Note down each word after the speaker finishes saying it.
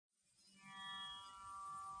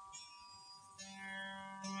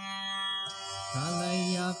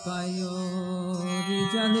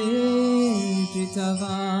Payorijale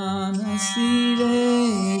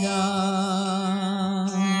Tritavanasirera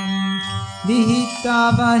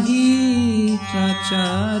Vihitavahitra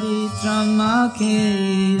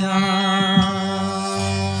Charitramakera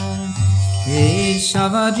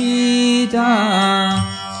Eshavarita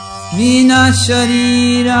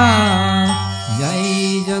Vinasharira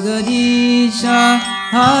Jai Jagadisha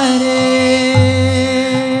Hare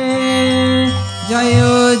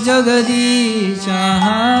Jayo Jagadisha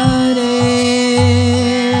Hare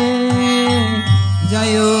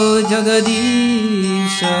Jayo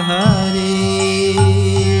Jagadisha Hare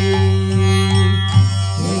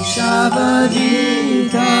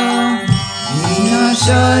Eshavarita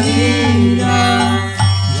Vinasharira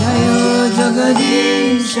Jayo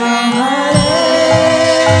Jagadisha Hare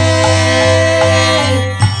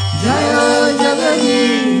Jayo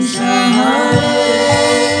Jagadisha Hare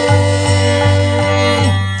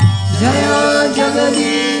Jayo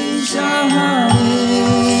Jagadisha Hare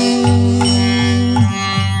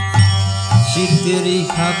Shitiri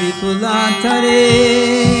Havipulatare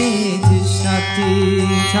Tishati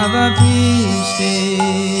Tavapiste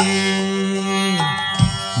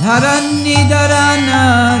Dharanni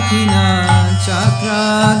Dharanatina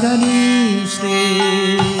Chakradharishte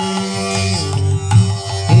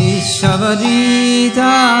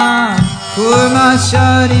Ishavarita Kurma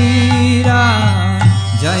Sharira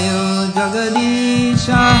Jayo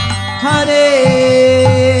Jagadisha Hare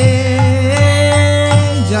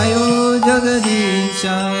Jayo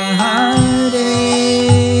Jagadisha Hare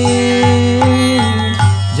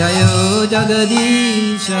Jayo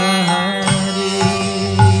Jagadisha Hare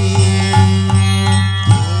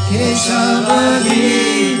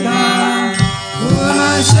Keshavarita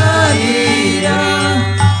Purna Sharira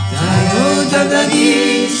Jayo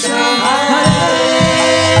Jagadisha Hare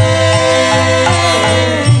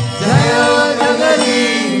Jayo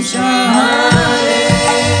Jagadisha Hare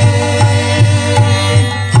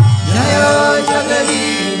Jayo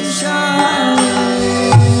Jagadisha Hare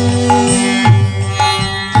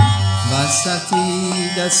Vasati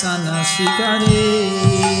Dasana Shikare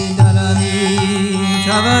Dharani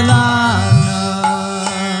Kavalana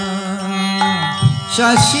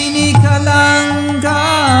Shashini Kalanka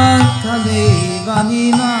Kalevani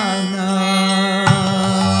Mana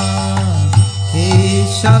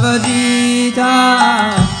Eshavarita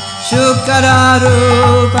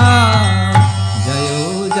Shukararupa Jayo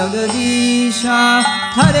Jagadisha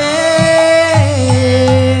Hare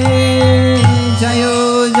Jayo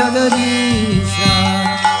Jagadisha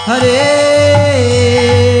Hare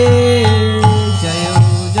Jayo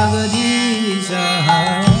Jagadisha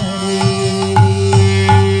Hare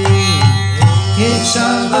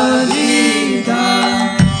Keshavarita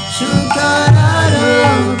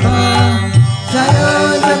Shukararupa Jayo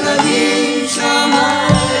Jagadisha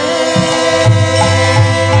Hare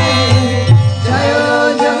Jayo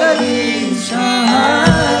Jagadisha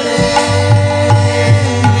Hare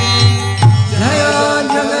Jayo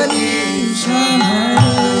Jagadisha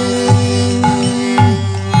Hare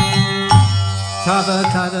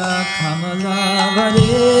Tavakara Kamala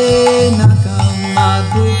Vare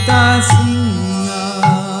Nakamadhuta Singha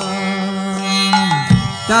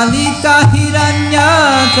Talita Hiranya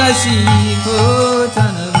Kashipo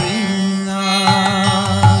Tanavrinna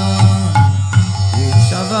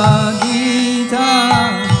Vishavadita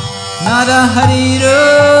Narahari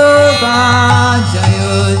Rupa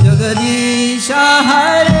Jayo Jagadisha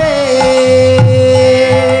Hare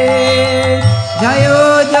Jayo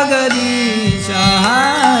Jagadisha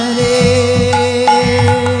Hare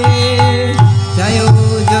Jayo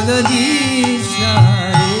Jagadisha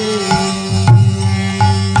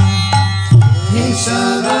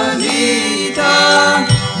Keshavarita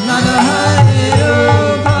Narahari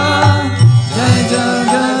Rupa Jai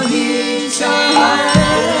Jagadisha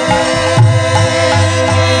Hare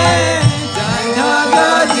Jai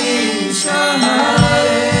Jagadisha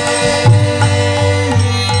Hare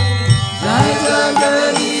Jai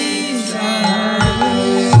Jagadisha Hare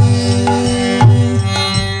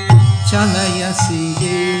Chalaya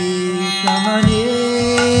Sige Kamane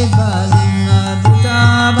Balina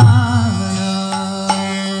Dutava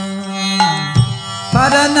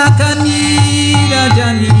Paranakanira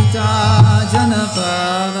Janita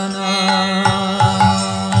Janapavana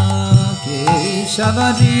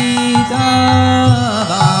Keshavarita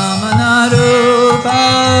Vamanarupa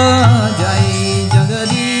Jai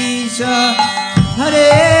Jagadisha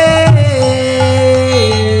Hare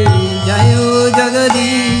Jayo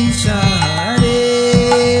Jagadisha Hare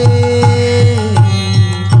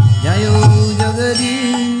Jayo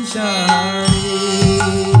Jagadisha Hare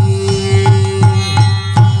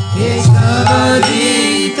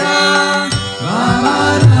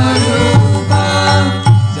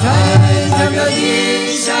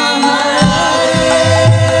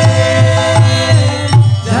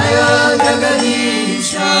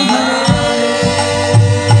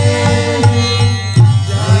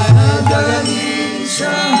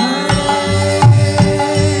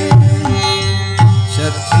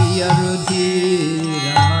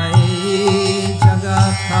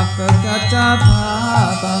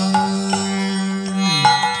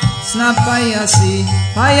Krishna Payasi,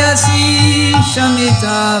 Payasi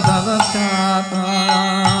Shamita Bhavaktapa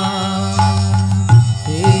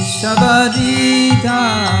Ishabadita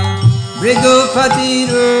Brigopati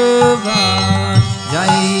Rupa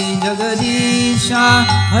Jai Jagadisha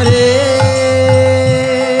Hare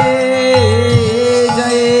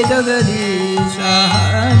Jai Jagadisha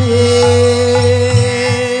Hare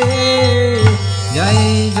Jai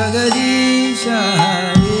Jagadisha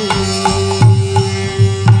Hare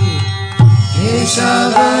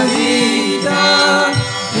Keshavadita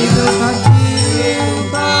Brigopati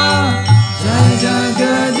Rupa Jai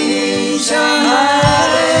Jagadisha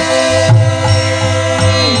Hare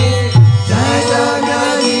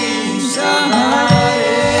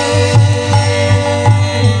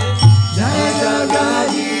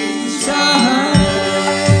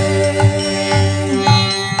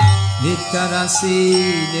Rasi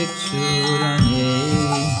Dikshurane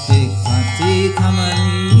Dikpati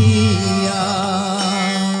Kamaniya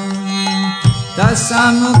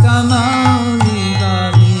Tasamukamauli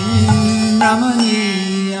Bhavin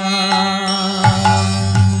Ramaniya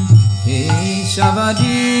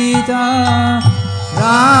Ishavadita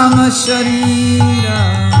Rama Sharira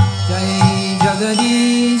Jai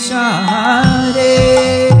Jagadisha Hare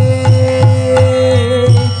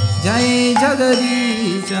Jai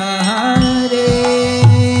Jagadisha Hare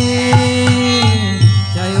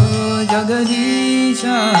Jayo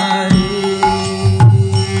Jagadisha Hare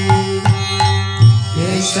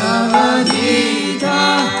Keshavadita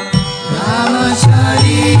Rama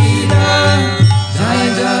Sharira Jai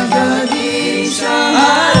Jagadisha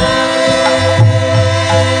Hare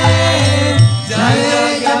Jai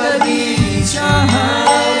Jagadisha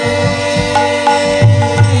Hare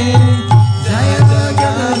Jai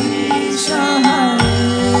Jagadisha Hare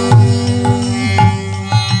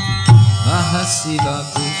Mahasiva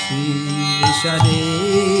Pushi Vishade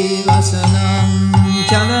Vasanam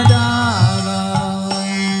Chaladava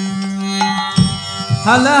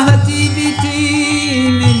Halahati Viti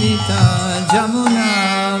Milita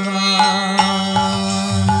Jamunava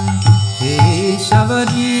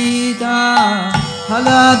Keshavadita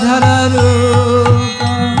Haladhara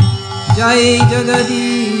Rupa Jai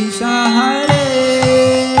Jagadisha Hare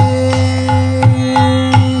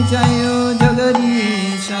Jayo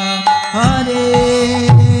Jagadisha Hare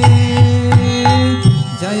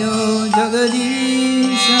Jayo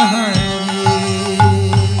Jagadisha Hare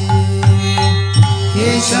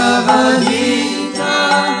Keshavadita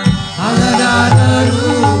Haladhara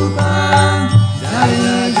Rupa Jai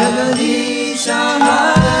Jagadisha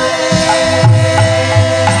Hare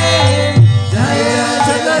Jai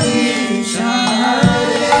Jagadisha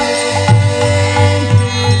Hare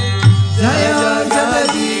Jai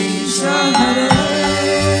Jagadisha Hare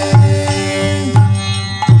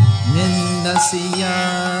Nindasiya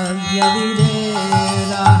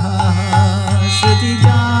Vyavideraha Shruti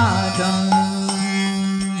Jatam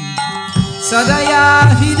Sadaya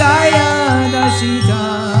Hidaya Dashita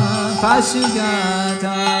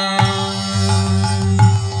Pasugata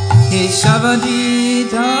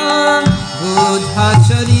Keshavadita Buddha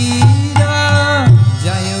Sharira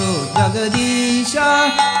Jayo Jagadisha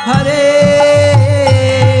Hare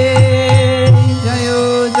Jayo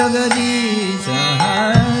Jagadisha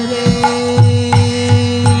Hare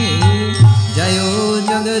Jayo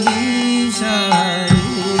Jagadisha Hare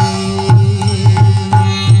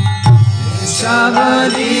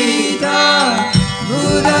Keshavadita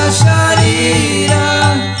Buddha Sharira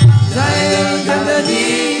Jaya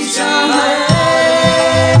Jagadisha Hare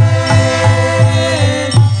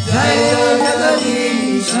Jaya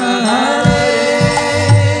Jagadisha Hare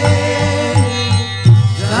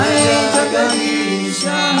Jaya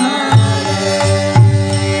Jagadisha Hare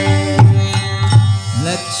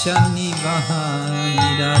Lakshani Vahani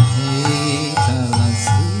Radhe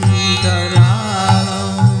Talasitaram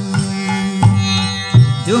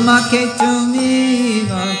Dumake Tumi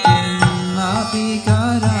Vakim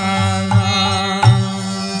Apikaralam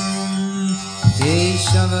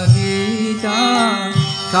Keshavadita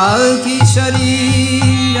Kalki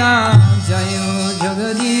Sharira Jayo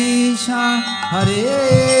Jagadisha Hare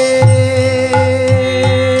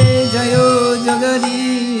Jayo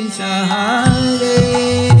Jagadisha Hare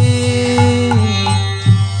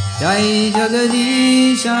Jai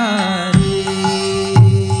Jagadisha Hare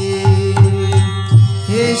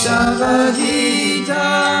Keshavadita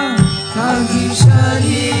Kalki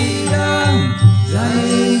Sharira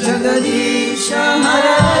Jai Jagadisha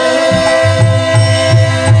Hare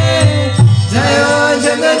Jayo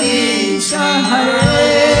Jagadisha Hare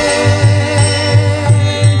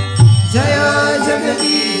Jaya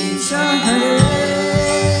Jagadisha Hare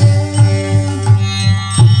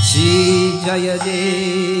Shri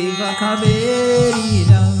Deva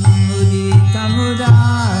Kaveridam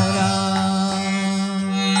Uditamudaram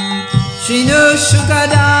Shinu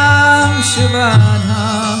Shukadam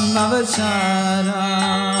Shubhadam Avasaram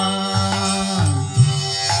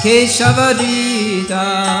Keshavadita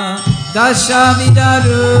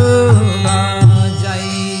Dashavidaruva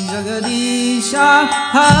Jai Jagadisha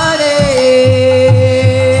Hare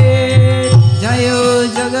Jayo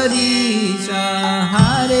Jagadisha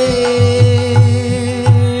Hare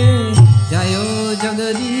Jayo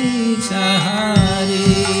Jagadisha Hare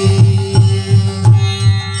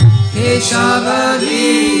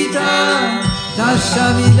Keshavadita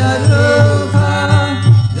Dashavidaruva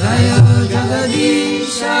Jayo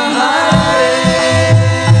Jagadisha Hare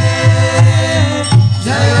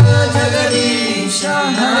Jayo Jagadisha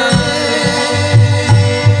Hare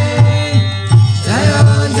Jayo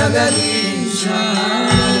Jagadisha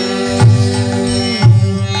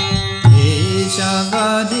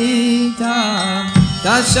Keshavadita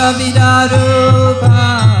Dashavidarupa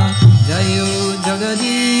Jayo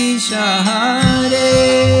Jagadisha Hare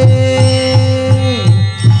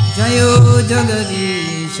Jayo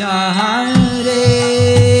Jagadisha Hare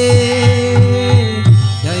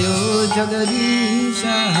Jayo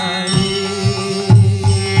Jagadisha Hare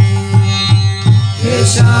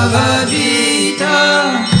Keshavadita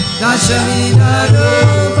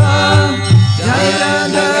Dashavidarupa